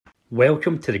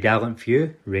Welcome to the Gallant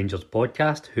Few Rangers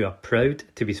podcast, who are proud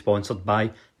to be sponsored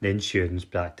by the Insurance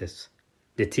Practice.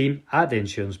 The team at the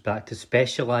Insurance Practice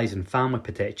specialise in family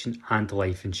protection and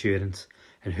life insurance,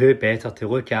 and who better to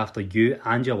look after you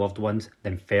and your loved ones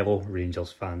than fellow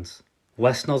Rangers fans.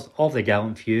 Listeners of the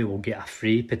Gallant Few will get a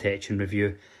free protection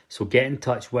review, so get in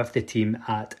touch with the team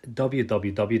at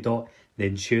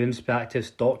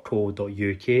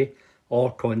www.theinsurancepractice.co.uk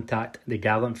or contact the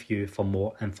Gallant Few for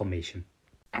more information.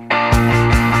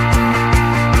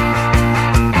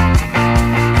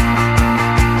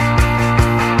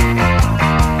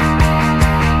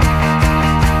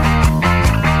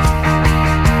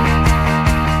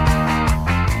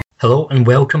 Hello and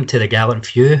welcome to the Gallant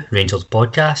Few Rangers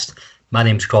podcast. My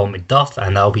name's Colin McDuff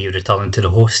and I'll be returning to the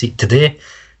host seat today.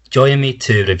 Joining me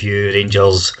to review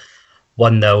Rangers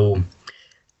 1-0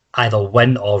 either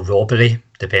win or robbery,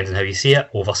 depending on how you see it,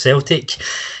 over Celtic.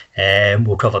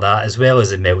 We'll cover that as well as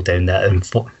the meltdown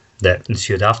that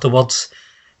ensued afterwards.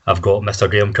 I've got Mr.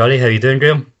 Graham Curry. How are you doing,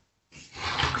 Graham?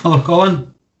 Hello,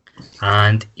 Colin.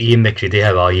 And Ian McCready.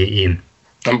 How are you, Ian?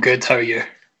 I'm good. How are you?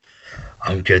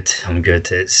 I'm good.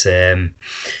 It's I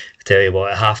tell you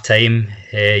what, at half time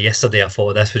yesterday I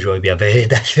thought this was going to be a very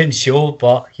different show,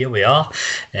 but here we are.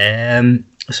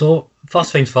 So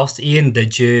first things first, Ian,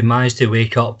 did you manage to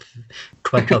wake up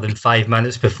quicker than 5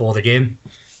 minutes before the game?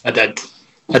 I did.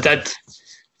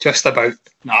 Just about.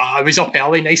 I was up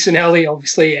early, nice and early,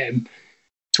 obviously.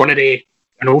 It's one of the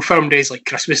old firm days, like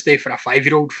Christmas Day for a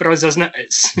 5-year-old for us, isn't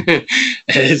it?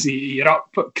 You're up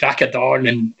at crack of dawn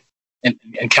and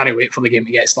can't wait for the game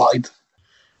to get started.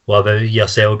 What about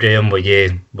yourself, Graham? Were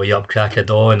you up crack of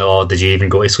dawn, or did you even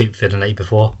go to sleep for the night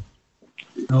before?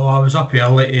 No, I was up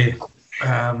early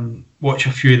to watch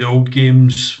a few of the old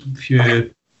games.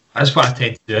 That's what I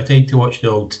tend to do. I tend to watch the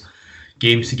old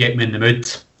games to get me in the mood.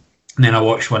 And then I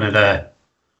watched one of the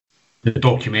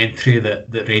documentary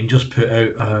that Rangers put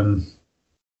out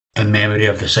in memory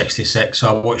of the 66. So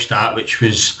I watched that, which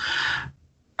was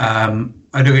a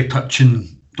really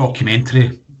touching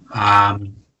documentary.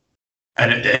 And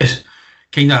it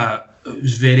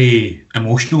was very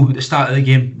emotional at the start of the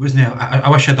game, wasn't it? I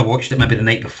wish I'd have watched it maybe the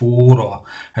night before, or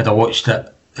had I watched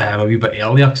it a wee bit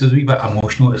earlier, because it was a wee bit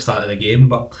emotional at the start of the game.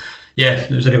 But yeah, it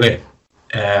was a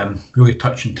really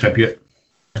touching tribute.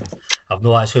 I've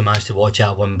not actually managed to watch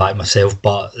that one back myself,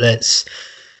 but it's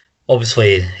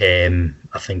obviously, I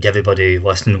think everybody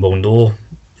listening will know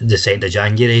the 2nd of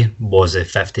January was the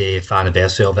 50th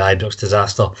anniversary of the Ibrox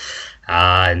disaster,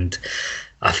 and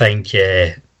I think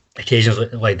occasions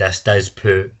like this does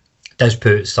put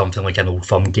something like an Old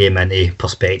Firm game into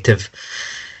perspective.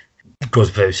 It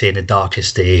goes without saying, the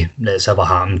darkest day that's ever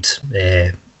happened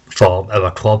for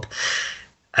our club.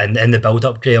 And in the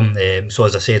build-up, Graham, so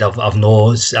as I said, I've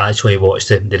not actually watched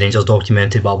the Rangers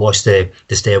documentary, but I watched the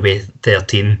Stairway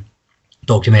 13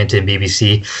 documentary on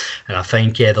BBC, and I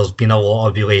think there's been a lot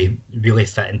of really, really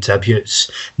fitting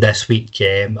tributes this week.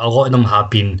 A lot of them have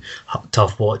been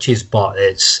tough watches, but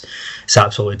it's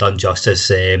absolutely done justice,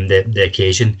 the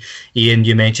occasion. Ian,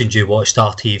 you mentioned you watched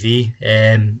RTV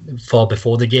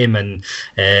before the game, and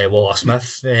Walter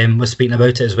Smith was speaking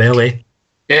about it as well, eh?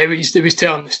 Yeah, he was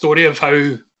telling the story of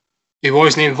how he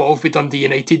wasn't involved with Dundee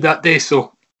United that day,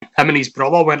 so him and his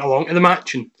brother went along to the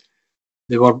match, and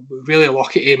they were really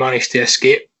lucky he managed to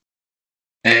escape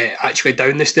actually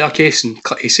down the staircase. And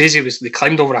he says they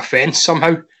climbed over a fence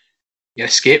somehow. He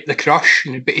escaped the crush,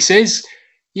 but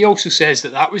he also says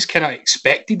that was kind of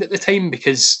expected at the time,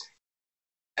 because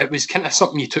it was kind of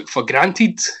something you took for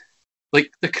granted,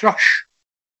 like the crush,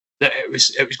 that it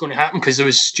was going to happen, because there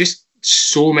was just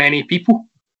so many people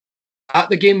at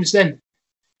the games then,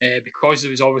 because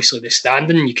there was obviously the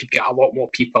standing, you could get a lot more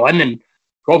people in, and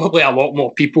probably a lot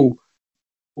more people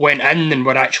went in than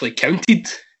were actually counted.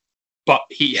 But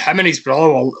him and his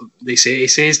brother, he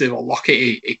says they were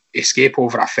lucky to escape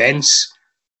over a fence,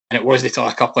 and it wasn't until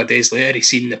a couple of days later he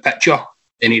seen the picture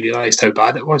and he realised how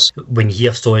bad it was. When you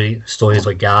hear stories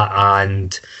like that,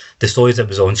 and the stories that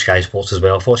was on Sky Sports as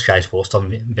well, I thought Sky Sports done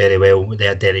very well. They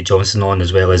had Derry Johnson on,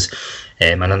 as well as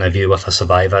an interview with a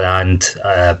survivor and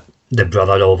the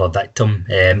brother of a victim.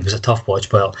 It was a tough watch,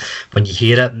 but when you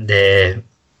hear it, the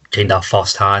kind of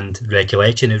first-hand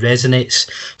recollection, it resonates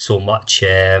so much.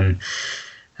 And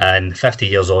 50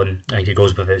 years on, I think it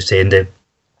goes without saying that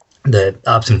the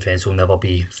absent friends will never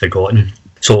be forgotten.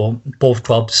 So both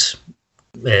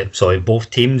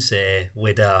teams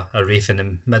laid a wreath in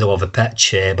the middle of the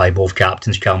pitch by both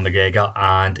captains, Callum McGregor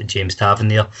and James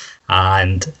Tavernier,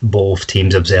 and both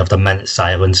teams observed a minute's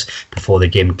silence before the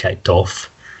game kicked off.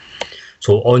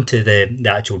 So on to the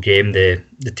actual game, the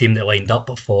team that lined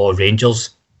up for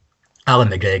Rangers Alan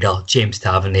McGregor, James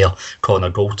Tavernier,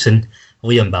 Connor Goldson,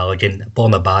 Liam Balogun,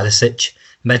 Borna Barisic,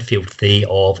 midfield three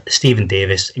of Stephen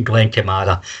Davis, Glenn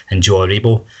Kamara and Joe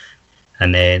Aribo,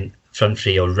 and then front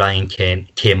three of Ryan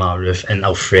Kent, Kemar Roof and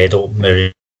Alfredo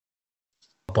Murray.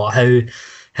 But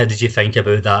how did you think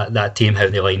about that team, how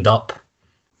they lined up?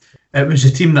 It was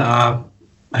a team that I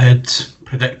had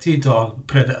predicted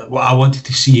what I wanted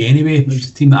to see anyway. It was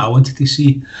a team that I wanted to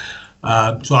see,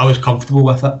 so I was comfortable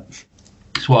with it.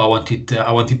 It's what I wanted.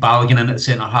 I wanted Balogun in at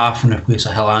centre half in replace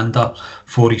of Hilander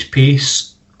for his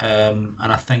pace, and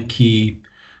I think he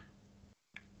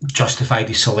justified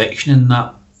his selection in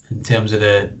that, in terms of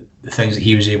the things that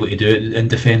he was able to do in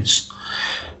defence.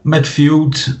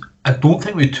 Midfield, I don't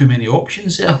think we had too many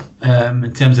options there.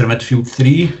 In terms of the midfield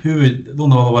three, the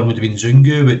only other one would have been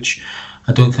Zungu, which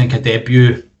I don't think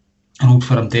an Old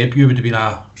Firm debut would have been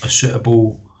a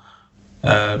suitable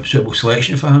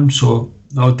selection for him. So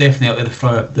no, definitely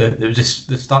it was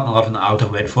the starting 11 that I would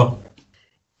have went for.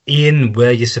 Ian,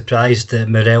 were you surprised that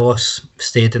Morelos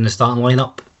stayed in the starting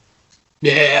lineup?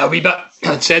 Yeah, a wee bit.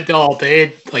 I'd said the other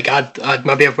day, like I'd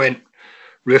maybe have went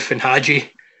Roof and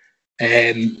Hadji.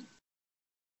 It's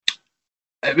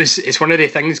one of the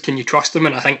things, can you trust him?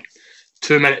 And I think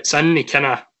 2 minutes in,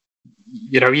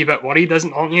 you're a wee bit worried,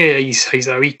 aren't you? He's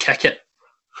a wee kick at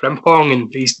Frimpong,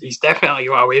 and he's definitely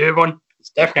got away with one. It's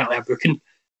definitely a booking.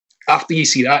 After you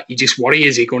see that, you just worry,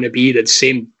 is he going to be the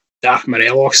same Daft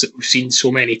Morelos that we've seen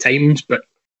so many times? But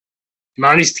he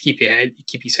managed to keep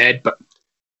his head. But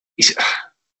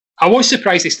I was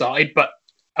surprised he started, but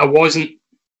I wasn't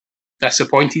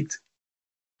disappointed.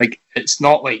 Like, it's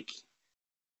not like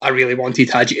I really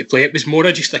wanted Hadji to play. It was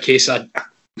more just a case of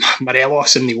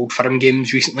Morelos in the Old Firm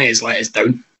games recently has let us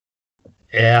down.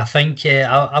 Yeah, I think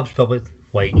I was probably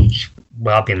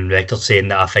I've been on record saying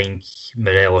that I think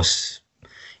Morelos,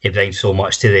 he brings so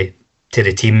much to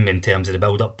the team in terms of the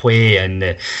build-up play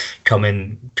and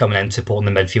coming in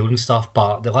supporting the midfield and stuff.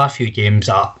 But the last few games,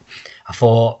 I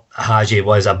thought Hadji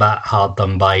was a bit hard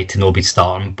done by to not be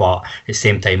starting, but at the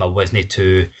same time I wasn't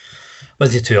too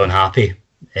unhappy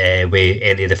with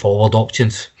any of the forward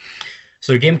options.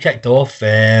 So the game kicked off.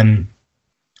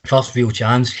 First real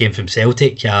chance came from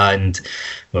Celtic, and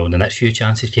the next few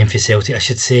chances came from Celtic, I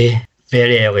should say.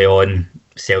 Very early on,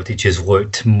 Celtic just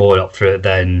looked more up for it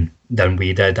than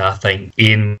we did, I think.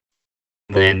 Ian,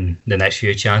 then the next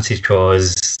few chances,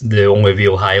 because the only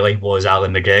real highlight was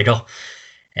Alan McGregor.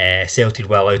 Celtic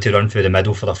were allowed to run through the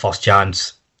middle for the first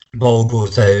chance. Ball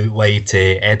goes out wide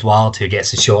to Edouard, who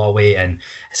gets the shot away, and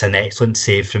it's an excellent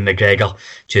save from McGregor.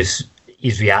 Just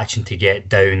his reaction to get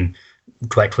down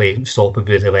quickly, stop it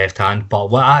with the left hand. But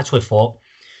what I actually thought,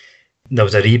 there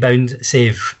was a rebound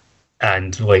save,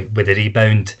 and with the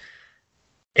rebound,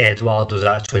 Edouard was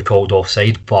actually called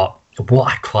offside. But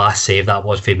what a class save that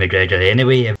was for McGregor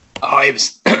anyway. Oh, it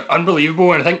was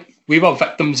unbelievable, and I think we were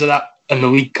victims of that in the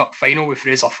League Cup final with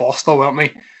Fraser Forster, weren't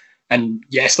we? And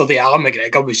yesterday, Alan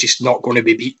McGregor was just not going to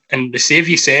be beat. And the save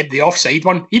you said, the offside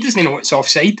one, he doesn't know it's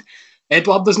offside.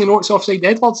 Edouard doesn't know it's offside.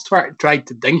 Edouard's tried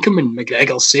to dink him, and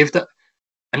McGregor saved it.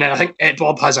 And then I think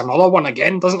Edouard has another one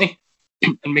again, doesn't he?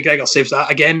 And McGregor saves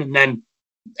that again, and then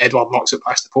Edouard knocks it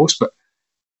past the post. But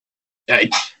they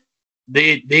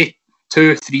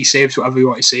 2-3 saves, whatever you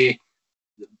want to say,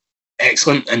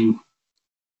 excellent. And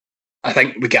I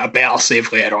think we get a better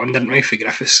save later on, didn't we, for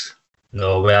Griffiths?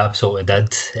 No, we absolutely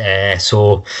did.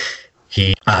 So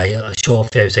he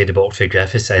shot outside the box for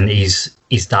Griffiths, and he's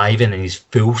diving and he's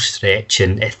full stretch.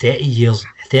 And at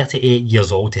 38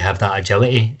 years old, to have that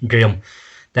agility, Graham,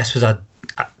 this was a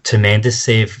tremendous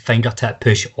save, fingertip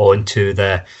push onto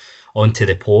the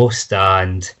post.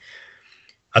 And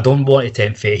I don't want to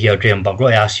tempt fate here, Graham, but I'm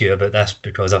going to ask you about this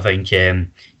because I think you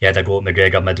had a go at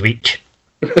McGregor midweek.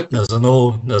 There's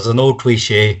an old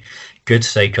cliche: good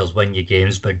strikers win your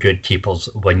games, but good keepers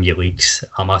win your leagues.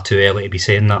 Am I too early to be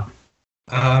saying that?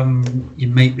 You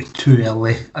might be too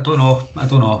early. I don't know.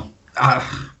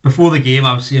 Before the game,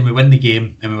 I was saying we win the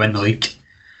game and we win the league.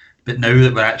 But now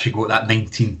that we've actually got that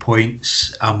 19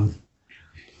 points, I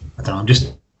don't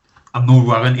know. I'm not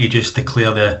willing to just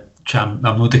declare the champ.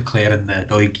 I'm not declaring the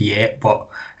league yet, but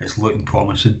it's looking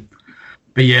promising.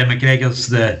 But yeah, McGregor's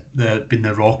been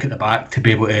the rock at the back to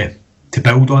be able to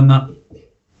build on that.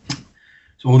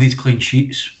 So all these clean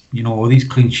sheets, are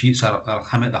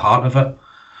him at the heart of it.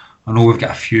 I know we've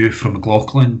got a few from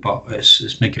McLaughlin, but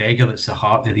it's McGregor that's the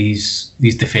heart of these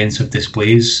defensive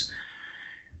displays.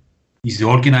 He's the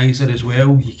organiser as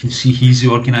well. You can see he's the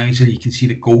organiser. You can see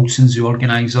that Goldson's the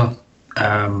organiser.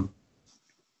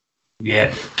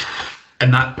 Yeah,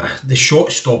 and that the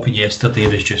shot stopping yesterday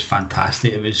was just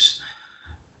fantastic. It was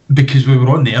because we were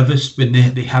on nervous when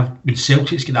when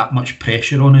Celtics get that much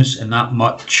pressure on us and that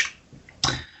much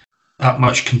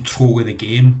control of the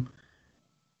game,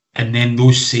 and then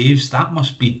those saves, that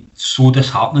must be so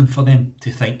disheartening for them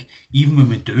to think even when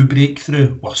we do break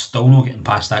through, we're still not getting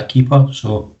past that keeper.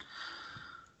 So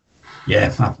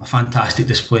yeah, a fantastic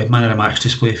display, man of the match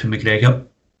display for McGregor.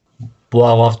 What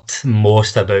I loved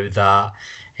most about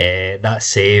that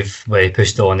save where he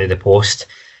pushed it onto the post,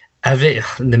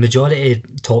 the majority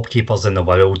of top keepers in the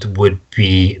world would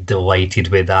be delighted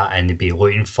with that, and they'd be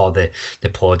looking for the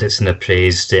plaudits and the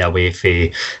praise straight away for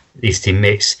his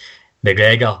teammates.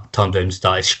 McGregor turned around and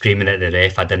started screaming at the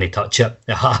ref, I didn't touch it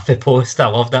at half the post. I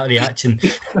love that reaction.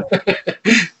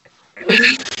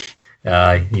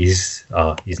 He's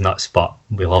nuts, but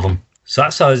we love him. So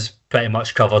that's us pretty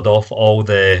much covered off all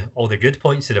the good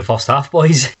points of the first half,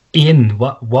 boys. Ian,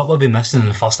 what were we missing in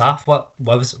the first half? What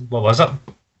was it?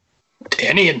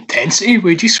 Any intensity.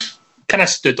 We just kind of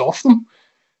stood off them.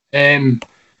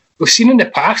 We've seen in the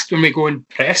past when we go and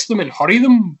press them and hurry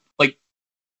them, like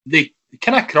they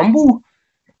kind of crumble.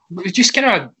 We just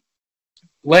kind of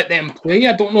let them play.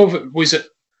 I don't know if it was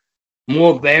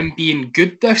more of them being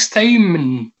good this time,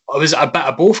 and or was it a bit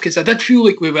of both? Because I did feel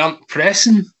like we weren't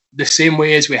pressing the same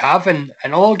way as we have in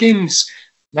all games.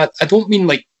 I don't mean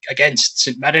like against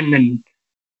St Mirren and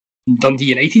Dundee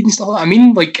United and stuff like that. I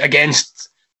mean like against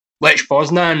Lech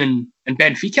Poznan and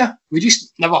Benfica. We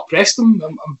just never pressed them.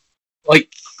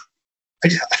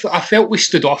 I felt we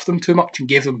stood off them too much and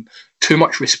gave them too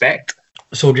much respect.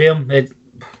 So Graham,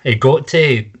 it got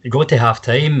to half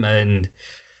time, and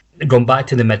going back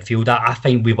to the midfield, I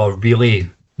think we were really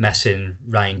missing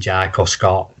Ryan Jack or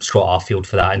Scott Arfield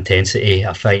for that intensity.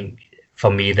 I think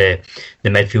for me the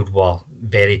midfield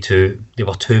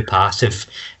were too passive,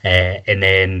 and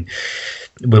then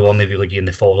we weren't really giving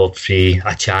the forward three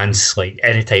a chance. Like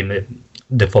anytime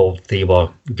the forward three were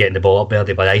getting the ball up there,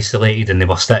 they were isolated and they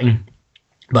were sitting.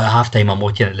 But at half time I'm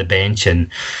looking at the bench,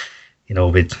 and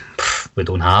we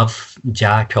don't have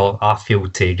Jack or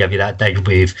Arfield to give you that dig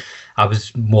wave. I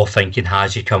was more thinking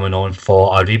Haji coming on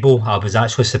for Aribo. I was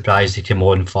actually surprised he came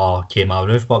on for Kemal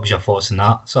Roof. What was your thoughts on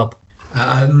that sub?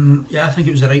 Yeah, I think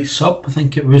it was the right sub. I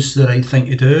think it was the right thing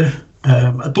to do.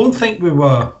 I don't think we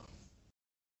were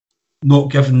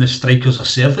not giving the strikers a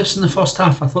service in the first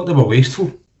half. I thought they were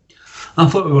wasteful. I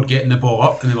thought we were getting the ball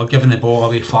up and they were giving the ball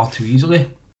away far too easily.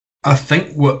 I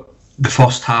think what the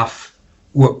first half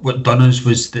what done us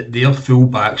was that their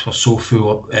full-backs were so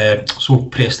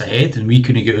pressed ahead, and we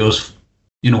couldn't get ours,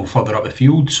 further up the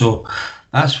field. So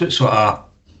that's what sort of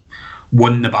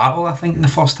won the battle, I think, in the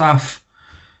first half.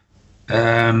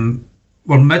 Where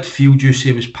midfield, you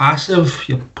say, was passive.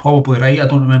 You're probably right. I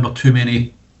don't remember too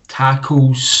many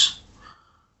tackles.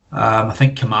 I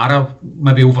think Kamara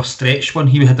maybe overstretched one.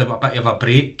 He had a bit of a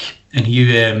break, and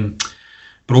he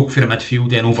broke for the midfield,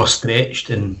 then overstretched,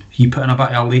 and he put in a bit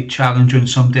of a late challenge on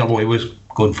somebody, although he was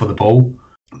going for the ball.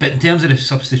 But in terms of the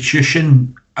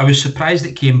substitution, I was surprised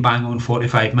it came bang on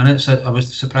 45 minutes. I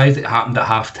was surprised it happened at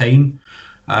half time.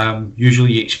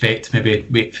 Usually you expect maybe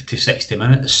wait to 60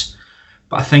 minutes,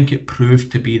 but I think it proved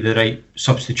to be the right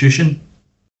substitution.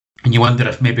 And you wonder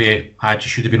if maybe Hadji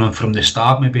should have been on from the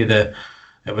start. Maybe it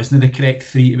wasn't the correct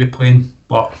three to be playing,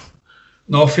 but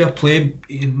no, fair play.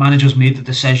 Managers made the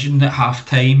decision at half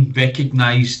time,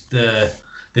 recognised the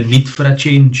need for a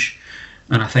change,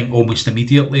 and I think almost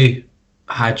immediately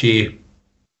Hadji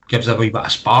gives a wee bit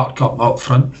of spark up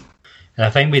front. And I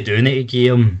think we do need to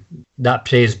give him that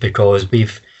praise, because we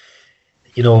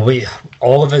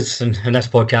all of us in this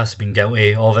podcast have been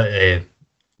guilty of it.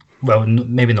 Well,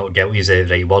 maybe not guilty is the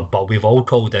right word, but we've all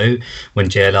called out when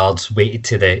Gerrard's waited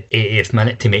to the 80th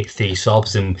minute to make 3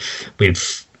 subs, and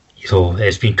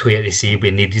it's been clear to see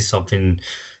we needed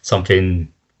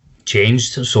something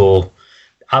changed. So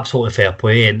absolutely fair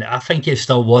play, and I think it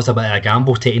still was a bit of a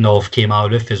gamble taking off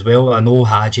Kemal Roof as well. I know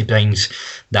Hadji brings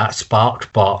that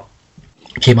spark, but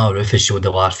Kemal Roof has showed the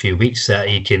last few weeks that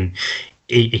he can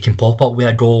pop up with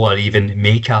a goal or even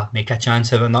make a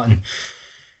chance out of nothing.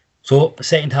 So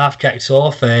second half kicks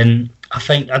off, and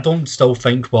I don't still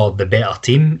think we're the better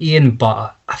team, Ian,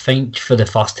 but I think for the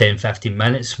first 10-15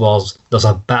 minutes there's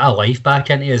a bit of life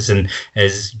back into us, and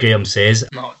as Graham says,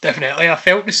 no, definitely. I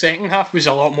felt the second half was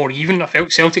a lot more even. I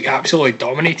felt Celtic absolutely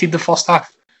dominated the first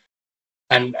half,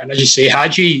 and as you say,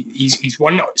 Hadji, he's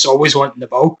one that's always wanting the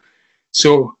ball.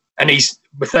 So, and he's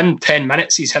within 10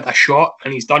 minutes he's had a shot,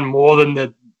 and he's done more than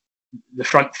the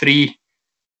front three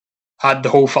had the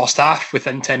whole first half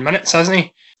within 10 minutes, hasn't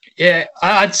he? Yeah,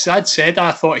 I'd said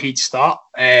I thought he'd start.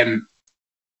 I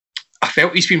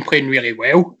felt he's been playing really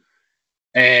well.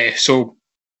 So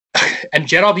and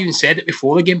Gerrard even said it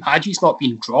before the game, Haji's not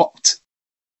been dropped.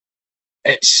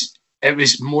 It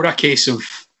was more a case of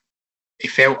he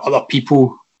felt other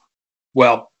people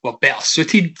were better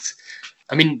suited.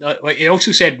 I mean, like he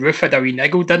also said Roof had a wee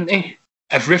niggle, didn't he?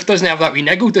 If Roof doesn't have that wee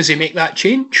niggle, does he make that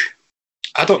change?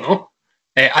 I don't know.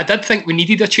 I did think we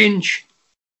needed a change,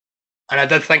 and I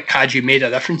did think Haji made a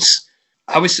difference.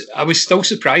 I was still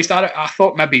surprised at it. I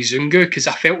thought maybe Zungu, because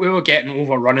I felt we were getting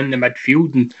overrun in the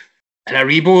midfield, and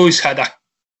Aribo's had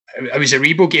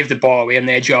Aribo gave the ball away on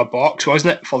the edge of our box,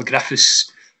 wasn't it, for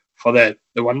Griffiths for the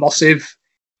wonder save.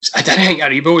 I didn't think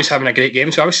Aribo was having a great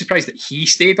game, so I was surprised that he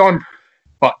stayed on.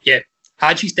 But yeah,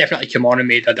 Haji's definitely come on and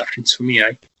made a difference for me.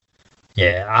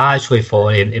 Yeah, I actually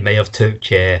thought he may have took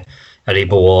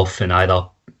Aribo off and either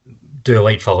do a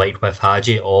like for like with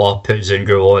Haji or put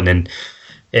Zungu on and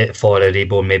for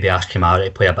Aribo maybe ask Kamara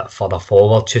to play a bit further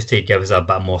forward just to give us a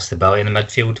bit more stability in the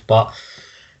midfield. But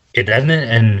he didn't,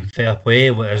 and fair play,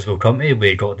 as we'll come to,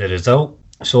 we got the result.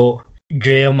 So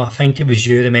Graham, I think it was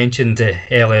you that mentioned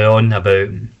earlier on about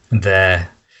the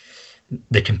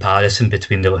comparison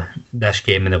between this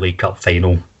game and the League Cup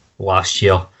final last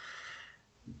year.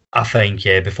 I think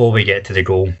before we get to the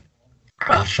goal,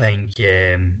 I think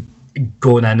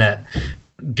going in it,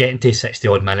 getting to 60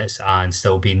 odd minutes and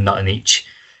still being nothing each,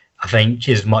 I think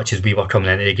as much as we were coming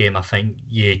into the game, I think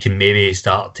you can maybe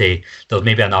there's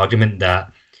maybe an argument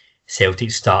that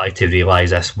Celtic started to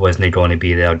realise this wasn't going to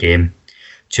be their game,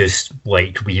 just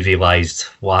like we realised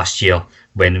last year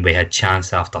when we had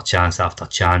chance after chance after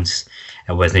chance.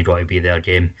 It wasn't going to be their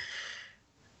game.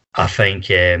 I think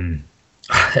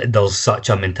there's such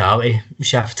a mentality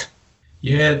shift.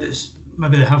 Yeah,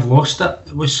 maybe they have lost it.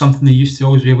 It was something they used to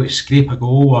always be able to scrape a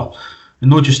goal, and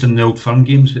not just in the Old Firm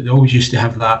games, but they always used to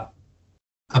have that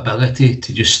ability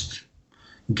to just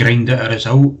grind out a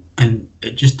result, and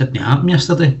it just didn't happen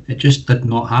yesterday. It just did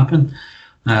not happen.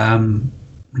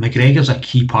 McGregor's a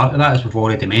key part of that, as we've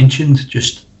already mentioned.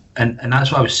 And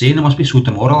that's what I was saying. It must be so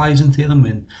demoralising to them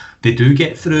when they do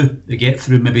get through. They get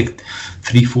through maybe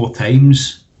 3-4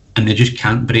 times, and they just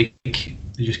can't break.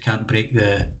 They just can't break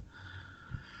the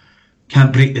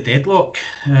deadlock.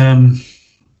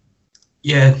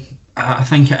 Yeah, I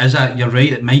think it is. You're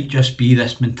right. It might just be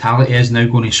this mentality is now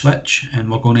going to switch,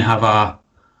 and we're going to have a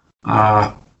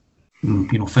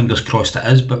fingers crossed it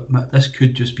is. But this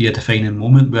could just be a defining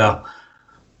moment where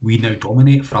we now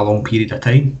dominate for a long period of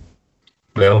time.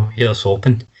 Well, here's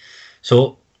hoping.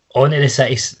 So on to the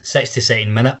 62nd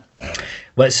minute.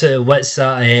 What's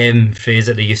that phrase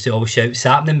that they used to always shout?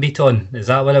 Sapning beat on. Is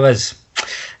that what it was?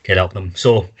 Get up them.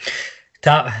 So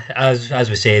as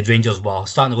we said, Rangers were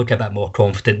starting to look a bit more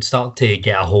confident, start to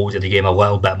get a hold of the game a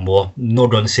little bit more.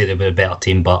 Not going to say they were a better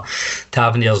team, but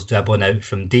Tavernier's dribbling out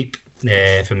from deep,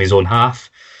 from his own half.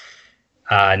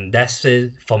 And this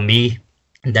is, for me,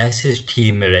 this is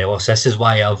key Morelos. This is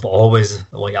why I've always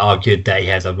argued that he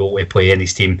has a role to play in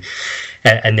his team,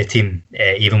 in the team,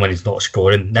 even when he's not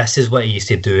scoring. This is what he used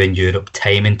to do in Europe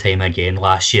time and time again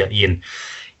last year, Ian.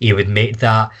 He would make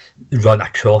that run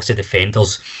across the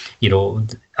defenders.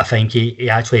 I think he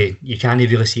actually, you can't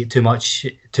really see it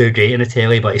too great in the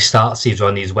telly, but he starts his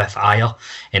run, he's with Ayer,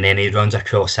 and then he runs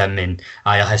across him, and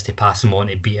Ayer has to pass him on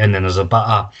to Beaton, and there's a bit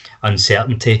of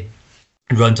uncertainty.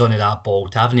 Runs onto that ball,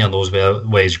 Tavernier knows where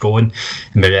he's going,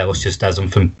 and Morelos just does him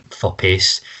for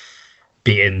pace.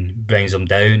 Beaton brings him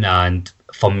down, and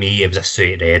for me it was a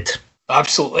straight red.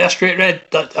 Absolutely a straight red.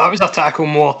 That was a tackle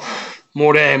more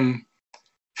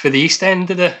for the east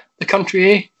end of the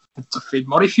country, for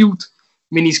Murrayfield.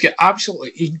 I mean,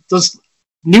 he does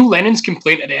Neil Lennon's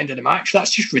complaint at the end of the match,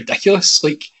 that's just ridiculous.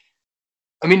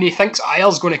 He thinks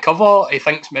Ayer's going to cover, he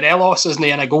thinks Morelos isn't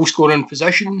in a goal scoring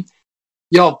position.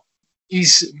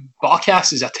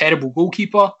 Barkas is a terrible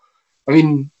goalkeeper.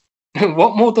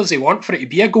 What more does he want for it to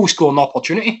be a goal scoring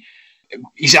opportunity?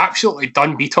 He's absolutely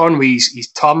done Beaton with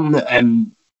his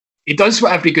turn. He does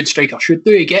what every good striker should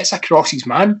do. He gets across his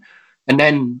man, and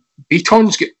then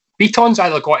Beaton's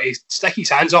either got to stick his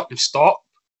hands up and stop,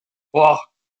 or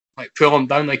pull him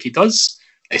down like he does.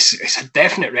 It's a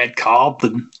definite red card,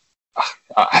 and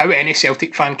how any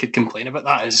Celtic fan could complain about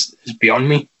that is beyond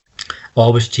me.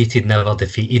 Always cheated, never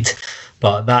defeated.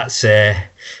 But that's at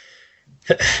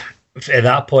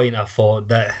that point I thought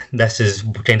that this is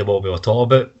kind of what we were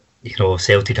talking about.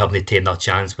 Celtic haven't taken their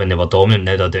chance when they were dominant.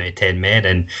 Now they're down to 10 men,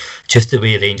 and just the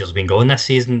way Rangers have been going this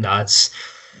season, that's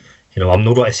I'm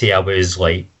not going to say I was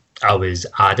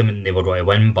adamant they were going to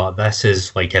win, but this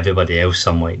is like everybody else.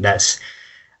 I'm like this.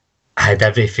 I had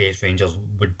every faith Rangers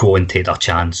would go and take their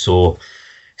chance. So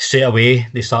straight away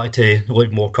they started to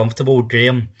look more comfortable.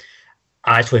 Graham,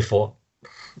 I actually thought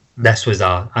this was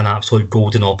an absolute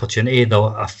golden opportunity. Though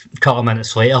a couple of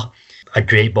minutes later, a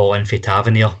great ball in for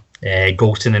Tavernier.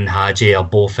 Golson and Hadji are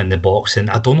both in the box, and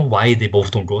I don't know why they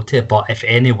both don't go to it, but if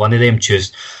any one of them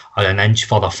choose an inch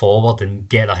further forward and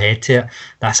get their head to it,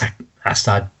 that's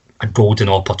a golden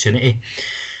opportunity.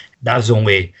 That was the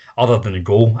only, other than the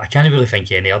goal, I can't really think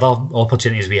of any other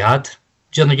opportunities we had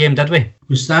during the game, did we?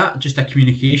 Was that just a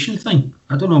communication thing?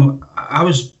 I don't know. I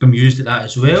was bemused at that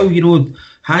as well. You know,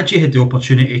 Hadji had the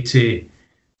opportunity to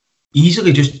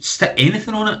easily just stick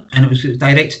anything on it, and it was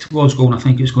directed towards goal, and I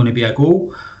think it was going to be a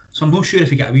goal. So I'm not sure if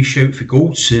he got a wee shout for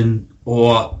Goldson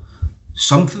or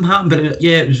something happened, but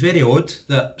it was very odd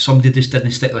that somebody just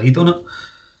didn't stick their head on it.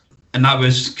 And that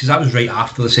was because that was right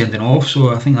after the sending off, so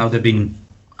I think that would have been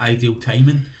ideal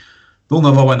timing. The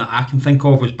only other one that I can think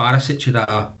of was Barisic had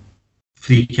a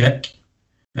free kick.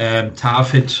 Tav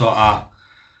had sort of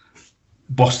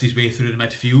bust his way through the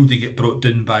midfield and get brought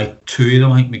down by two of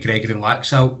them. I think McGregor and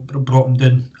Laxalt brought him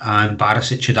down, and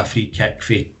Barisic had a free kick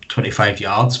for 25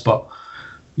 yards, but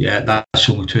yeah, that's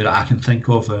the only two that I can think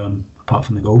of, apart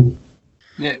from the goal.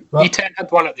 Yeah, E10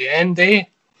 had one at the end,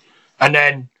 and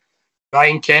then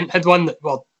Ryan Kent had one that,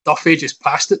 well, Duffy just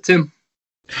passed it to him.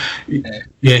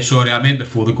 Yeah, sorry, I meant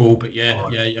before the goal, but yeah,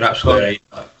 you're absolutely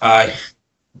right. Aye.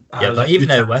 Yeah, but even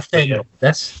now with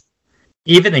this,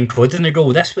 even including the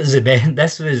goal, this was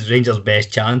Rangers'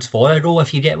 best chance for a goal,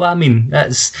 if you get what I mean.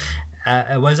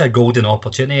 It was a golden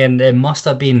opportunity, and it must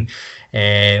have been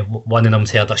one of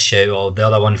them's heard a shout, or the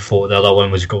other one thought the other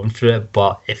one was going through it.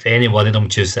 But if any one of them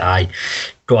chose to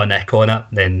got a nick on it,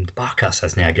 then Barkas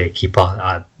isn't a great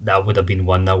keeper. That would have been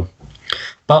 1-0.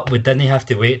 But we didn't have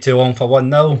to wait too long for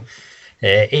 1-0.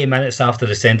 8 minutes after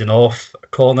the sending off,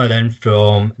 corner in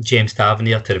from James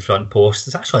Tavernier to the front post.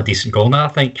 It's actually a decent corner, I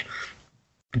think.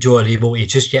 Joe Aribo, he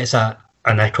just gets a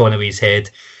nick on it with his head,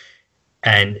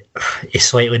 and he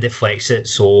slightly deflects it,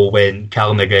 so when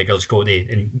Callum McGregor's going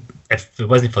to, and if it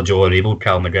wasn't for Joe Aribo,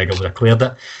 Callum McGregor would have cleared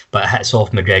it, but it hits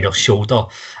off McGregor's shoulder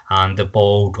and the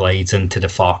ball glides into the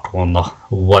far corner.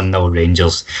 1-0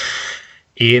 Rangers.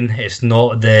 Ian, it's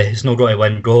not going to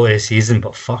win goal of the season,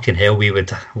 but fucking hell,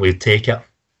 we'd take it.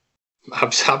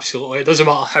 Absolutely, it doesn't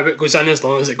matter how it goes in as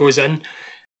long as it goes in.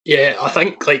 Yeah, I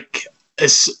think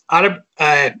is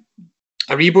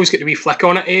Aribo's got a wee flick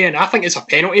on it, and I think it's a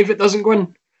penalty if it doesn't go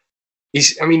in.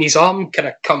 His arm kind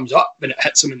of comes up and it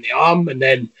hits him in the arm, and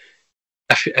then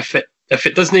if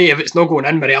it's not going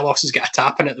in, Morelos has got a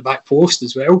tap in at the back post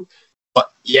as well.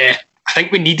 But yeah, I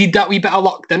think we needed that wee bit of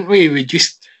luck, didn't we?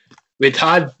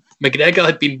 McGregor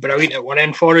had been brilliant at one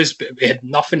end for us, but we had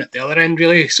nothing at the other end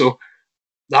really. So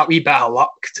that wee bit of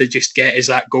luck to just get us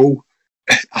that goal,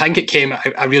 I think it came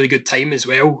at a really good time as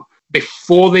well.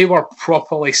 Before they were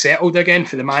properly settled again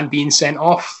for the man being sent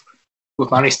off,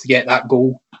 we've managed to get that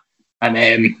goal.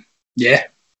 And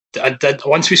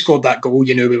once we scored that goal,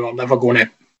 you know, we were never going to.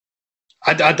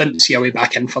 I didn't see a way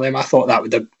back in for them. I thought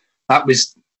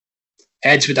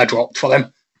heads would have dropped for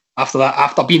them after that,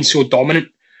 after being so dominant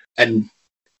and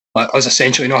us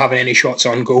essentially not having any shots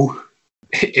on goal.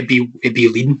 It'd be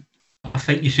leading. I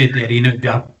think you said there, Ian, it'd be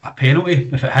a penalty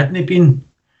if it hadn't been.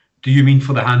 Do you mean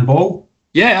for the handball?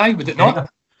 Yeah, aye, would it not?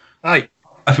 Aye.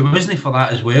 If it wasn't for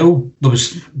that as well, there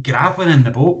was gravelling in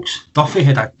the box. Duffy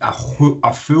had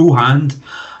a full hand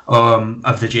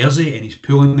of the jersey, and he's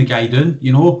pulling the guy down,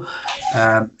 you know.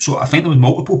 So I think there was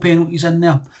multiple penalties in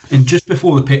there. And just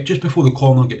before the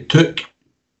corner get took,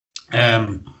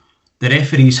 the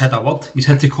referees had a word. He's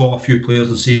had to call a few players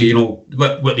and say, you know,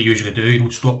 what they usually do, you know,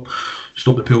 stop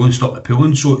the pulling.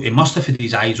 So he must have had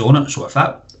his eyes on it. So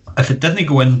if it didn't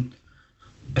go in,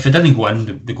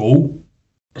 the goal,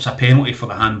 it's a penalty for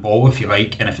the handball, if you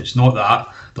like. And if it's not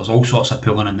that, there's all sorts of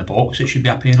pulling in the box. It should be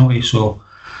a penalty. So,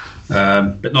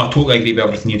 but no, I totally agree with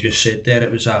everything you just said there.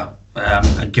 It was a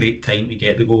great time to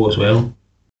get the goal as well.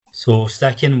 So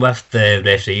sticking with the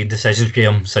referee decisions,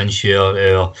 Graham, since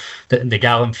you're the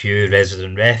Gallant Few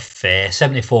resident ref,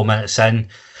 74 minutes in,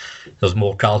 there's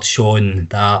more cards showing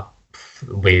that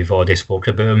we've already spoke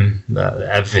about him.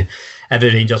 Every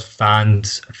Rangers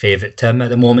fan's favourite Tim at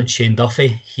the moment, Shane Duffy.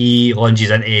 He lunges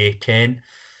into Kent.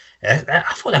 I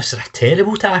thought that was a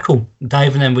terrible tackle,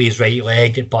 diving in with his right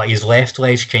leg, but his left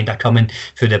leg's kind of coming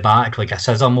through the back like a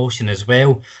scissor motion as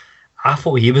well. I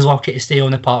thought he was lucky to stay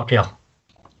on the park here.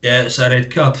 Yeah, it's a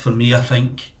red card for me, I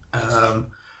think.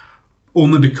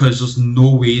 Only because there's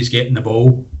no way he's getting the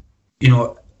ball. You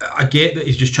know, I get that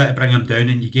he's just trying to bring him down,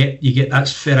 and you get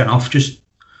that's fair enough. Just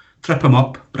trip him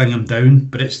up, bring him down.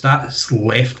 But it's that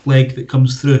left leg that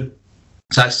comes through.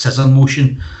 It's that scissor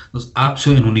motion. There's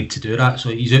absolutely no need to do that. So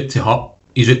he's out to hurt.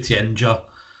 He's out to injure.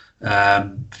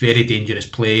 Very dangerous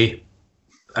play.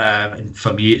 And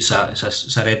for me, it's a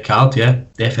red card. Yeah,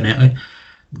 definitely.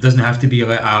 It doesn't have to be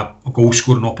like a goal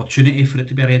scoring opportunity for it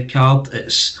to be a red card. It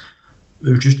was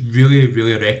just really,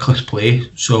 really reckless play.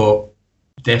 So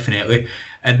definitely,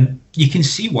 and you can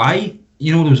see why.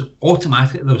 There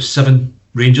was 7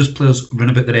 Rangers players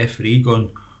running about the referee, going,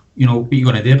 what are you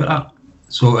going to do about that?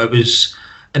 So it was,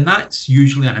 and that's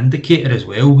usually an indicator as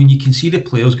well. When you can see the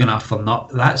players going after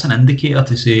nut, that's an indicator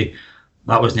to say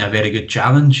that wasn't a very good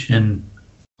challenge. And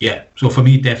yeah, so for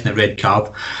me, definitely red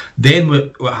card. Then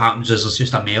what happens is there's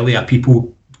just a melee of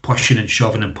people pushing and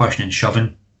shoving and pushing and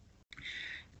shoving.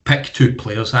 Pick 2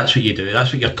 players. That's what you do.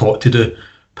 That's what you're taught to do.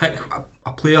 Pick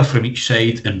a player from each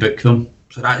side and book them.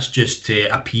 So that's just to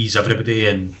appease everybody.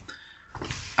 And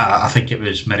I think it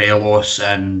was Morelos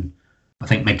and I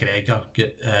think McGregor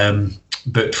get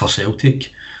booked for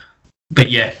Celtic.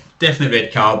 But yeah, definitely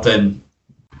red card. And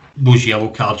those yellow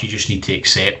cards you just need to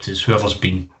accept as whoever's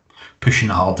been pushing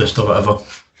the hardest or whatever.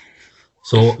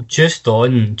 So just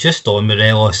on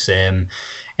Morelos, and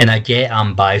I get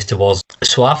I'm biased towards.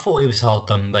 So I thought he was hard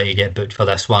done by to get booked for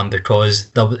this one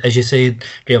because, as you said,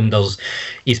 Graham,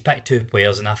 he's picked 2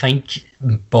 players, and I think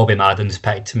Bobby Madden's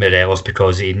picked Morelos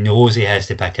because he knows he has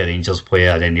to pick a Rangers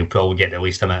player, and he'll probably get the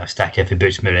least amount of stick if he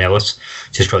books Morelos,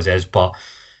 just because he is. But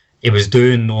he was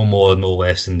doing no more, no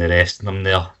less than the rest of them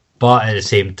there. But at the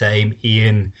same time,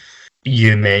 Ian,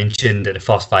 you mentioned that the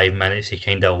first 5 minutes he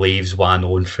kind of leaves one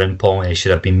on Frimpong. He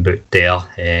should have been booked there.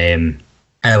 Is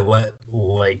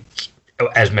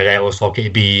Morelos lucky to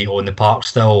be on the park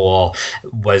still, or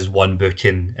was one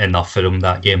booking enough for him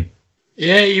that game?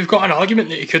 Yeah, you've got an argument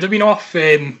that he could have been off.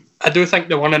 I do think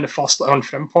the one in the first on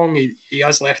Frimpong, he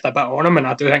has left a bit on him, and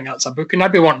I do think that's a booking.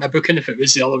 I'd be wanting a booking if it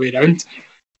was the other way around.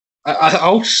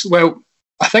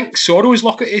 I think Sorrow's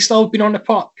lucky to still been on the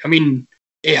park. I mean,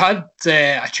 he had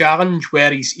a challenge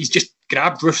where he's just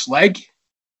grabbed Roof's leg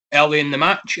early in the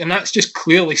match, and that's just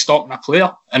clearly stopping a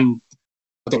player. And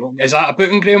I don't know, is that a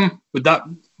booking, Graham? Would that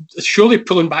surely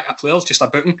pulling back a player is just a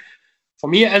booking? For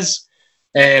me, it is.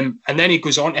 And then he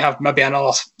goes on to have maybe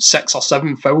another 6 or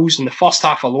 7 fouls in the first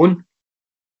half alone,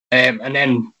 and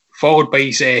then followed by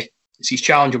his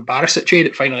challenge of Barisic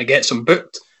that finally gets him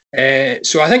booked.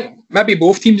 So I think maybe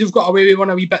both teams have got away with one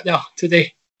a wee bit there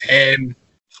today.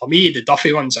 For me, the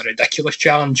Duffy one's a ridiculous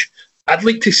challenge. I'd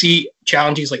like to see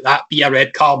challenges like that be a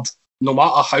red card, no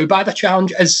matter how bad a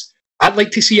challenge is. I'd like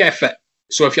to see if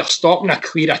you're stopping a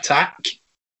clear attack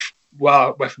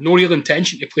with no real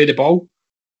intention to play the ball,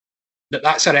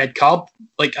 that's a red card.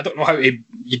 Like, I don't know how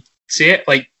you'd say it.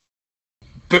 Like,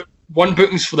 but one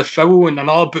booking's for the foul and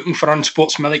another booking for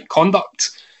unsportsmanlike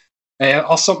conduct,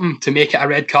 or something to make it a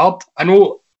red card. I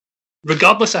know,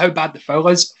 regardless of how bad the foul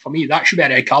is, for me, that should be a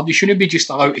red card. You shouldn't be just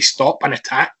allowed to stop an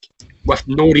attack with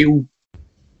no real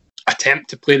attempt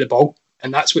to play the ball.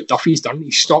 And that's what Duffy's done.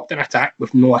 He stopped an attack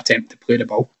with no attempt to play the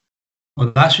ball.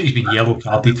 Well, that's what he's been yellow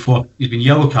carded for. He's been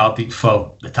yellow carded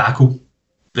for the tackle.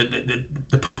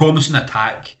 The promising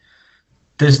attack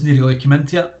doesn't really come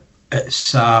into it. It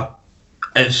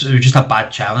was just a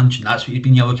bad challenge, and that's what he's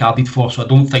been yellow carded for. So I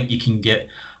don't think you can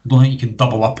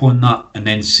double up on that and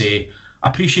then say, I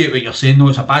appreciate what you're saying, though,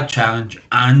 it's a bad challenge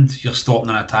and you're stopping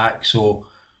an attack, so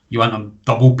you want them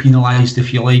double penalised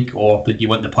if you like, or that you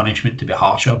want the punishment to be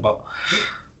harsher. But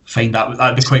find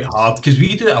that'd be quite hard, because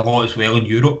we do it a lot as well in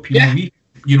Europe.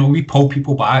 We pull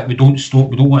people back. We don't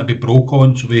want to be broke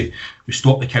on, so we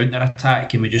stop the counter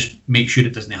attack and we just make sure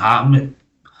it doesn't happen.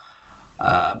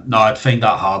 No, I'd find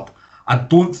that hard. I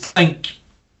don't think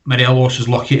Morelos is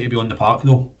lucky to be on the park,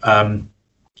 though.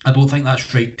 I don't think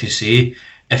that's right to say.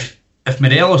 If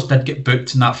Morelos did get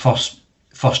booked in that first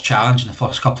challenge in the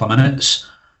first couple of minutes,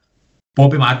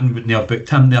 Bobby Madden wouldn't have booked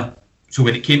him there. So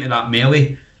when it came to that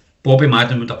melee, Bobby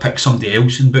Madden would have picked somebody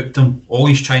else and booked him. All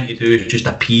he's trying to do is just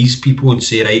appease people and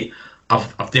say, right,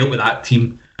 I've dealt with that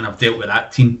team and I've dealt with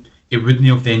that team. He wouldn't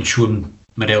have then shown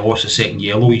Morelos a second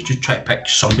yellow. He's just trying to pick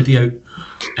somebody out,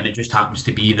 and it just happens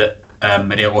to be that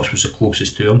Morelos was the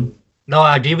closest to him. No,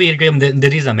 I agree with you, Graham. The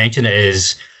reason I mention it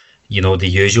is, the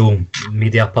usual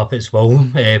media puppets will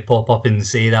pop up and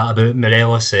say that about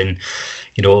Morelos, and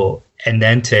in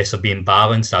the interest of being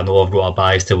balanced, I know I've got a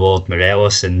bias toward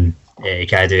Morelos, and he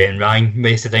can't do anything wrong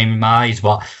most of the time in my eyes.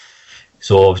 But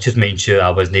so just making sure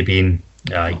I wasn't being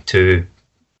too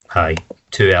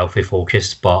healthy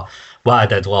focused. But what I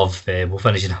did love, we'll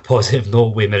finish on a positive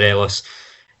note with Morelos.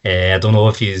 I don't know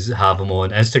if you have him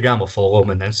on Instagram or follow him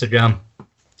on Instagram.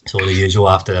 So the usual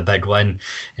after a big win,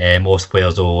 most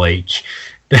players will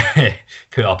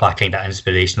put up a kind of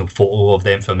inspirational photo of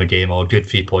them from the game, or good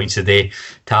 3 points a day.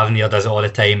 Tavernier does it all the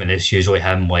time, and it's usually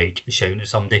him like shouting at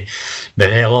somebody.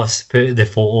 Morelos put the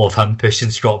photo of him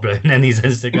pushing Scott Brown in his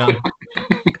Instagram.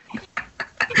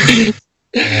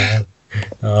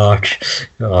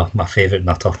 My favourite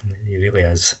nutter, he really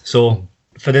is. So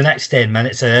for the next 10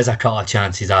 minutes, there is a couple of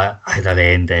chances at either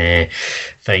end.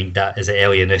 Think that is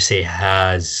Elianusi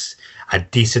has a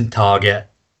decent target,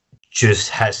 just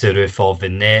hits the roof of the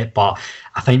net, but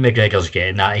I think McGregor's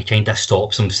getting that. He kind of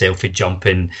stops himself from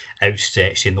jumping,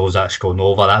 outstretched. He knows that's going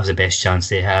over. That was the best chance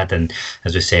they had, and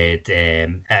as we said,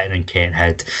 Itten and Kent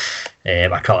had a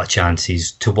couple of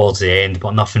chances towards the end,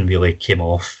 but nothing really came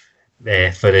off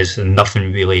for us, and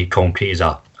nothing really concrete as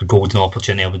a golden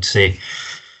opportunity, I would say.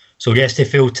 So it gets to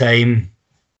full time.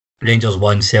 Rangers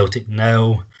 1, Celtic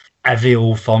 0. Every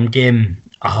Old Firm game,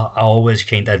 I always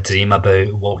kind of dream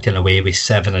about walking away with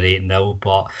 7 or 8-0,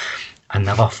 but I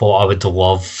never thought I would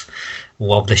love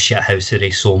the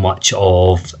shithousery so much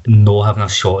of not having a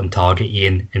shot on target,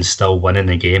 Ian, and still winning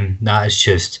the game. That's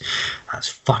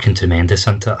fucking tremendous,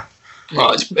 isn't it?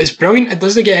 Well, it's brilliant. It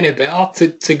doesn't get any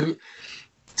better to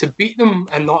beat them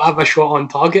and not have a shot on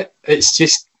target.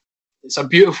 It's a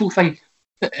beautiful thing.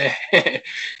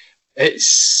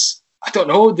 It's, I don't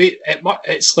know,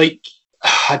 it's like,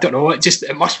 I don't know,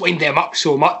 it must wind them up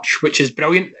so much, which is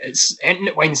brilliant. It's anything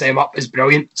that winds them up is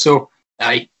brilliant. So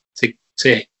to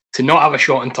not have a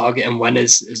shot on target and win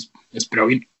is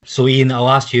brilliant. So Ian, I'll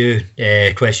ask you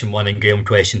question 1 and Graham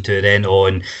question 2 then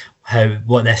on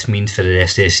what this means for the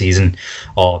rest of the season,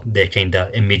 or the kind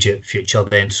of immediate future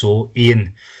then. So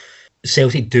Ian,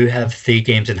 Celtic do have 3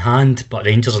 games in hand, but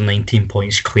Rangers are 19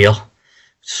 points clear,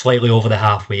 slightly over the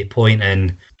halfway point,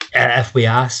 and if we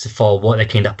asked for what the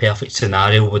kind of perfect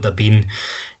scenario would have been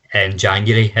in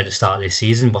January at the start of the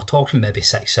season, we're talking maybe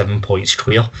 6-7 points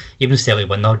clear. Even Celtic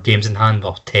win their games in hand,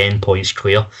 we're 10 points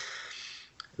clear.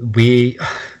 We're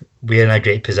in a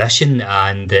great position,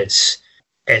 and it's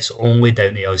only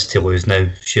down to us to lose now,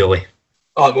 surely.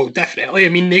 Oh well, definitely. I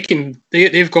mean,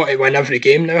 they've got to win every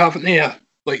game now, haven't they?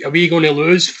 Like, are we going to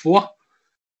lose 4?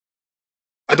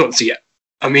 I don't see it.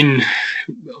 I mean,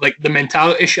 like, the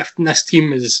mentality shift in this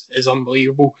team is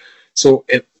unbelievable. So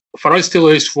for us to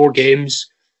lose 4 games,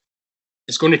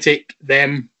 it's going to take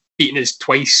them beating us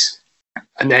twice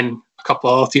and then a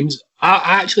couple of other teams.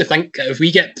 I actually think that if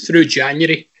we get through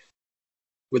January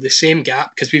with the same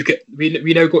gap, because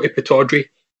we now go to Pittodrie,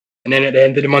 and then at the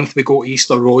end of the month we go to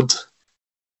Easter Road.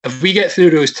 If we get through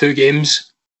those 2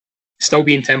 games, still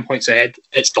being 10 points ahead,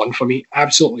 it's done for me.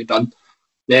 Absolutely done.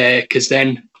 Because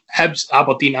then Hibs,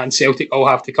 Aberdeen and Celtic all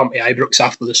have to come to Ibrox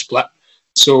after the split.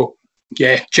 So,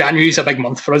 yeah, January's a big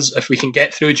month for us. If we can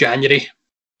get through January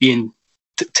being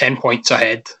 10 points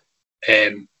ahead,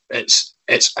 it's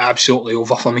absolutely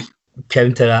over for me.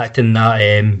 Counteracting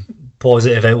that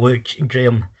positive outlook,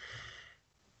 Graham,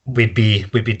 we'd be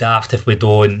daft if we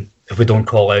don't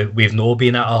call out. We've not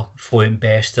been at our fluent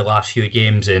best the last few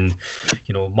games, and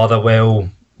Motherwell,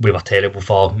 we were terrible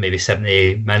for maybe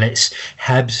 70 minutes.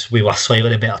 Hibs, we were slightly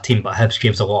the better team, but Hibs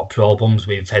gave us a lot of problems.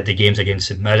 We've had the games against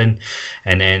St Mirren,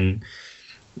 and then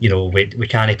we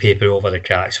can't paper over the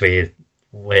cracks with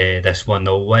this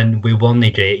 1-0 win. We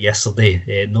weren't great yesterday.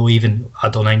 I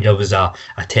don't think there was a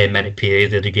 10-minute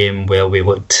period of the game where we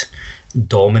looked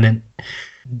dominant.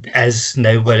 As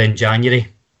now we're in January,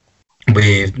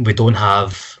 we don't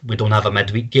have a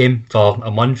midweek game for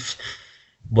a month.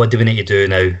 What do we need to do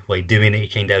now? Like, do we need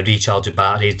to kind of recharge the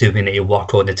batteries? Do we need to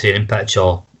work on the training pitch,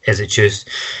 or was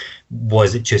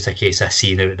it just a case of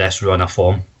seeing out this run of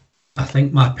form? I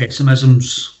think my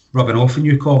pessimism's rubbing off on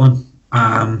you, Colin.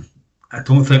 I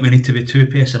don't think we need to be too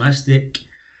pessimistic.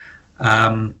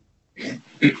 Ian's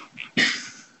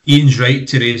right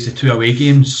to raise the 2 away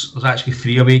games. There's actually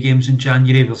 3 away games in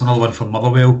January. There's another one from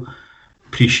Motherwell.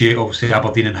 Appreciate, obviously,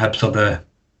 Aberdeen and Hibs are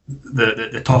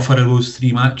the tougher of those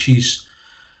 3 matches.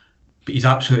 But he's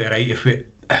absolutely right.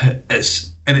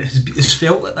 It's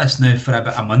felt like this now for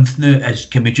about a month now.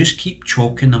 Can we just keep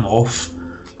chalking them off?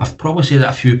 I've probably said it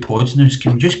a few pods now.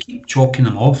 Can we just keep chalking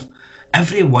them off?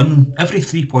 Every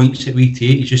 3 points that we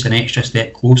take is just an extra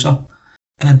step closer.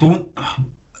 And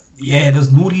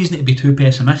there's no reason to be too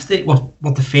pessimistic. Our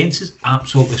defence is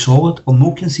absolutely solid. We're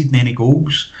not conceding any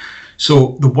goals.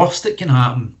 So the worst that can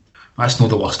happen, that's not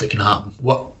the worst that can happen.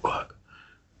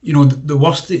 The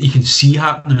worst that you can see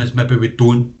happening is maybe we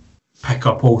don't pick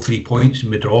up all 3 points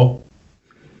and we draw.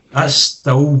 That's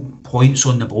still points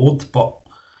on the board, but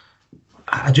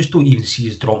I just don't even see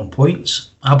us drawing points.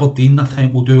 Aberdeen, I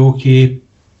think, will do okay.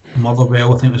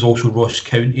 Motherwell, I think there's also Ross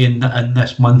County in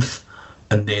this month,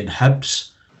 and then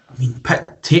Hibs. I mean,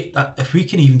 take that. If we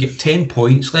can even get 10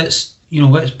 points, let's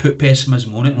put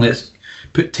pessimism on it and let's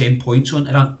put 10 points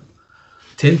onto that.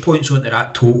 10 points onto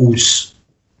that total's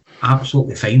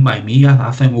absolutely fine by me.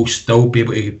 I think we'll still be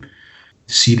able to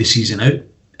see the season out.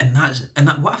 And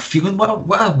that what a feeling, what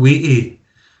a way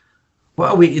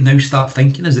to now start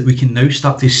thinking is that we can now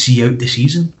start to see out the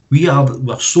season.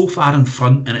 We're so far in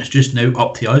front, and it's just now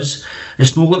up to us.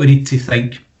 It's not like we need to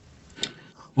think,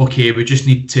 okay, we just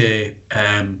need to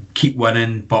keep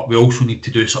winning, but we also need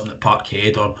to do something at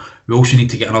Parkhead, or we also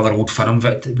need to get another Old Firm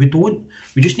victory. We don't.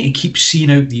 We just need to keep seeing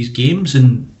out these games,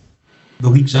 and the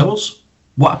league's ours.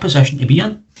 What a position to be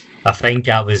in. I think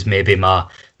that was maybe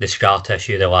the scar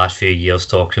tissue the last few years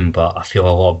talking, but I feel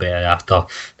a lot better after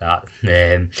that.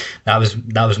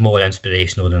 That was more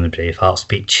inspirational than the Braveheart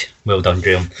speech. Well done,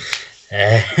 Graham.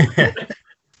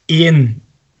 Ian,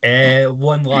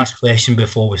 one last question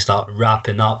before we start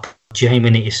wrapping up. Do you think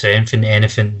we need to strengthen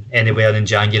anything anywhere in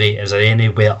January? Is there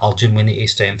anywhere urgent we need to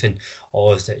strengthen,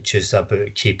 or is it just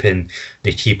about keeping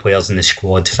the key players in the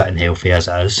squad fit and healthy as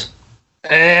it is?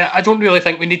 I don't really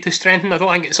think we need to strengthen. I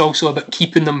don't think it's also about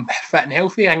keeping them fit and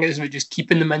healthy. I think it's about just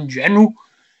keeping them in general.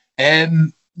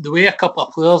 The way a couple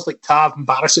of players like Tav and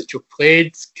Barisic have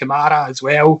played, Kamara as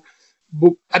well,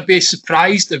 I'd be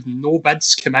surprised if no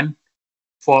bids come in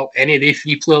for any of the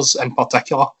three players in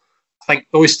particular. I think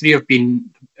those three have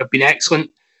been excellent.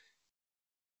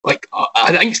 Like,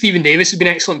 I think Stephen Davis has been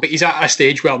excellent, but he's at a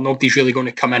stage where nobody's really going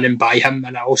to come in and buy him,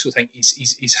 and I also think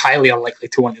he's highly unlikely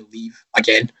to want to leave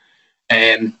again.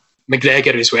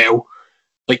 McGregor as well.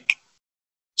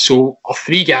 So our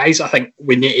three guys I think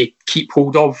we need to keep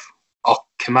hold of are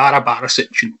Kamara,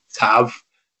 Barisic and Tav.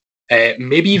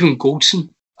 Maybe even Goldson.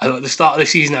 At the start of the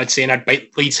season I'd say I'd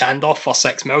bite Leeds' hand off for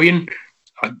 $6 million.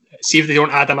 I'd see if they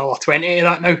don't add another 20 to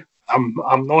that now.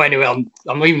 I'm not anywhere. I'm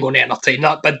not even going to entertain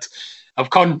that bid. I've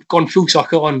gone full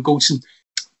circle on Goldson.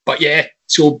 But yeah,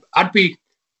 so I'd be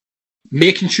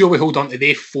making sure we hold on to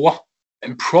the 4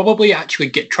 and probably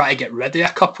actually try to get rid of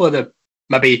a couple of the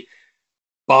maybe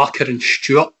Barker and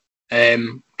Stewart,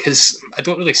 because I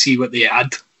don't really see what they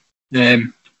add.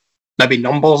 Maybe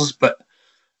numbers, but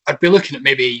I'd be looking at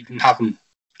maybe even having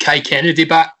Kai Kennedy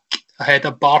back ahead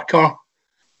of Barker.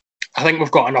 I think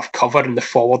we've got enough cover in the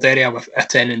forward area with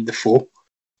Itten and Defoe.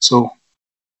 So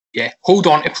yeah, hold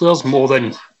on to players more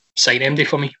than sign MD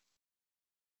for me.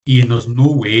 Ian, there's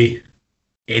no way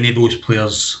any of those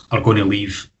players are going to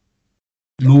leave.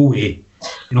 No way.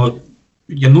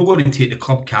 You're not going to take the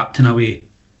club captain away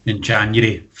in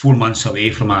January, 4 months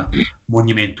away from a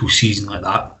monumental season like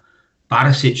that.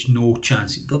 Barisic, no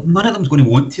chance. None of them's going to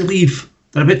want to leave.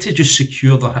 They're about to just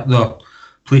secure their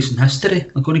place in history.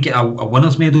 They're going to get a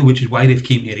winner's medal, which is why they've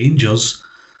came to Rangers.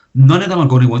 None of them are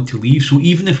going to want to leave. So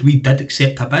even if we did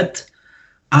accept a bid,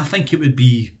 I think it would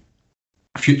be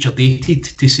future dated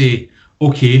to say,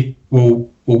 okay, we'll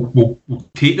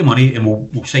take the money and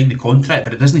we'll sign the contract,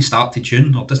 but it doesn't start to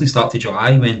June or it doesn't start to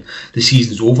July when the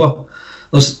season's over.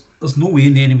 There's no way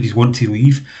anybody's want to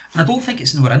leave, and I don't think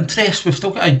it's in our interest. We've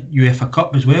still got a UEFA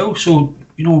Cup as well, so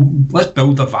let's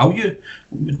build their value.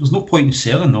 There's no point in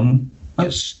selling them.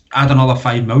 Let's add another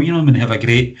 5 million on them and have a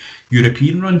great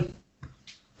European run.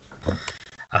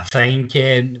 I think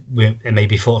it may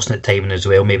be fortunate timing as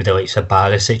well. Maybe the likes of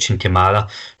Barisic and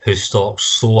Kamara, whose stock's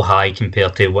so high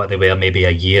compared to what they were maybe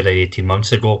a year or 18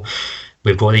 months ago.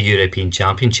 We've got the European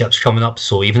Championships coming up,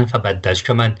 so even if a bid does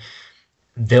come in,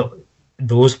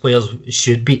 those players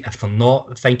should be, if they're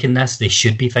not thinking this, they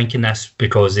should be thinking this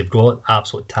because they've got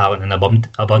absolute talent in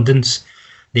abundance.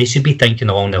 They should be thinking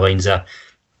along the lines of,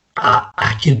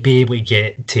 I could be able to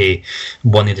get to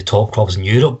one of the top clubs in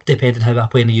Europe, depending on how I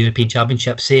play in the European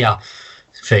Championship. Say,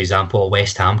 for example,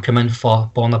 West Ham come in for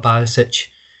Borna Barisic.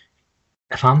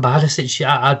 If I'm Barisic,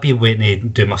 I'd be waiting to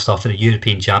do my stuff at the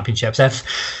European Championships.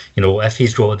 If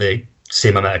he's got the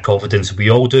same amount of confidence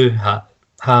we all do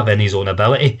have in his own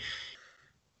ability.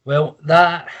 Well,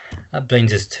 that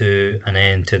brings us to an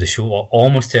end to the show, or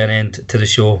almost to an end to the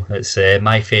show. It's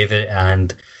my favourite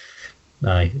and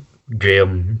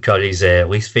Graham Curry's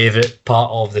least favourite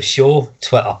part of the show,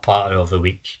 Twitter Partner of the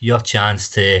Week. Your chance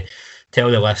to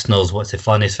tell the listeners what's the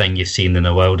funniest thing you've seen in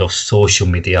the world of social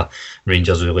media,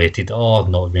 Rangers related or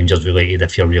not Rangers related,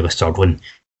 if you're really struggling.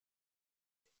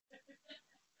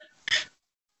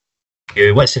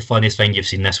 What's the funniest thing you've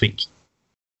seen this week?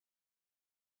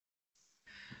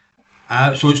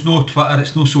 So it's no Twitter,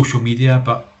 it's no social media,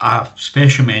 but a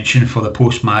special mention for the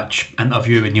post-match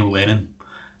interview with Neil Lennon.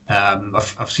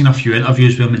 I've seen a few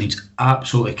interviews with him and he's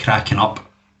absolutely cracking up.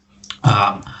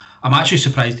 I'm actually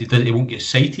surprised he won't get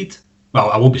cited well,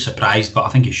 I won't be surprised, but I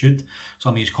think he should,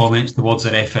 some of his comments towards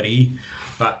the referee.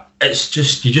 But it's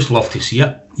just, you just love to see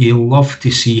it. You love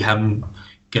to see him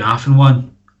get off in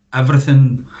one.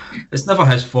 Everything, it's never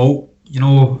his fault. You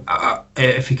know,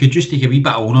 if he could just take a wee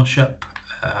bit of ownership.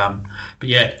 But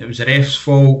yeah, it was the ref's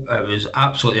fault. It was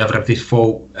absolutely everybody's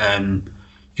fault. You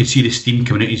could see the steam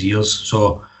coming out his ears.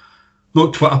 So,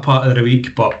 not Twitter part of the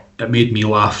week, but it made me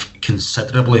laugh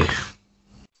considerably.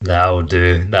 That'll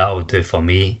do for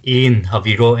me. Ian, have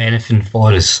you got anything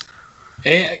for us?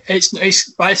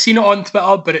 I've seen it on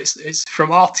Twitter, but it's from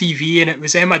RTV, and it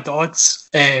was Emma Dodds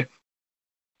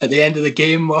at the end of the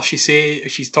game where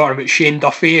she's talking about Shane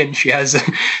Duffy, and she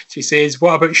says,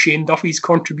 "What about Shane Duffy's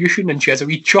contribution?" And she has a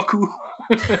wee chuckle.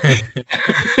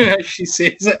 She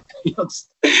says it.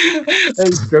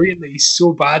 It's brilliant that he's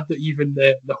so bad that even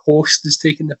the host is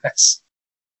taking the piss.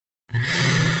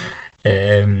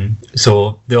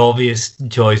 So the obvious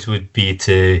choice would be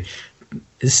to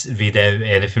read out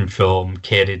anything from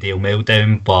Kerrydale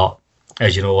Meltdown, but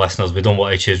as you know, listeners, we don't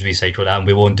want to choose recycle that, and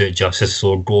we won't do it justice,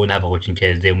 so go and have a look in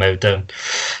Kerrydale Meltdown.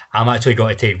 I'm actually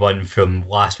going to take one from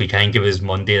last week. I think it was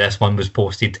Monday. This one was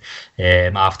posted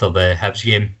after the Hibs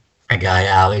game. A guy,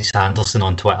 Alex Anderson,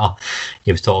 on Twitter,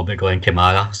 he was talking about Glenn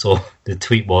Kamara. So the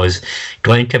tweet was,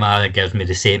 "Glenn Kamara gives me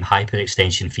the same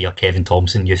hyperextension fear Kevin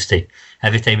Thompson used to.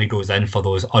 Every time he goes in for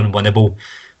those unwinnable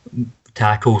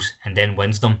tackles and then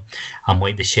wins them, I'm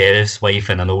like the sheriff's wife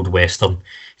in an old western,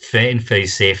 threatened for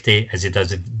his safety as he does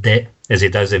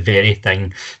the very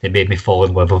thing that made me fall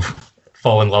in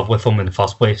love with him in the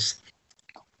first place."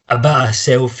 A bit of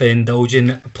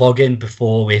self-indulgent plug-in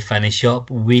before we finish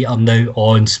up. We are now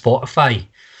on Spotify.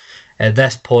 At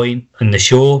this point in the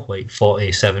show, like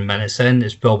 47 minutes in,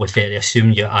 it's probably fair to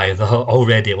assume you're either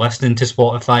already listening to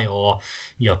Spotify or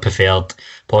your preferred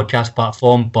podcast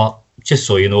platform, but just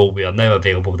so you know, we are now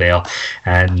available there,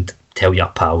 and tell your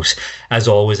pals. As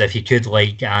always, if you could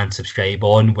like and subscribe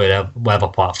on whatever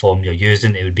platform you're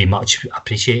using, it would be much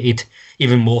appreciated.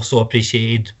 Even more so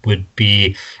appreciated would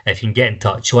be if you can get in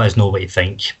touch, let us know what you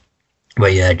think,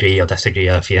 whether you agree or disagree,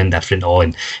 or if you're indifferent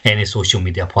on any social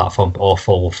media platform, or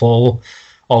follow.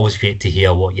 Always great to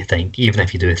hear what you think, even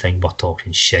if you do think we're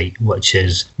talking shite, which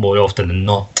is more often than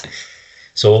not.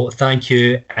 So thank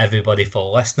you everybody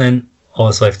for listening. All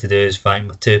that's left to do is thank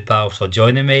my two pals for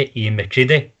joining me, Ian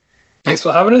McCready. Thanks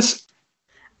for having us.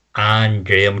 And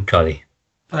Graham Curry.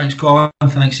 Thanks, Colin.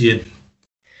 Thanks, Ian.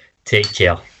 Take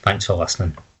care. Thanks for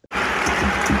listening.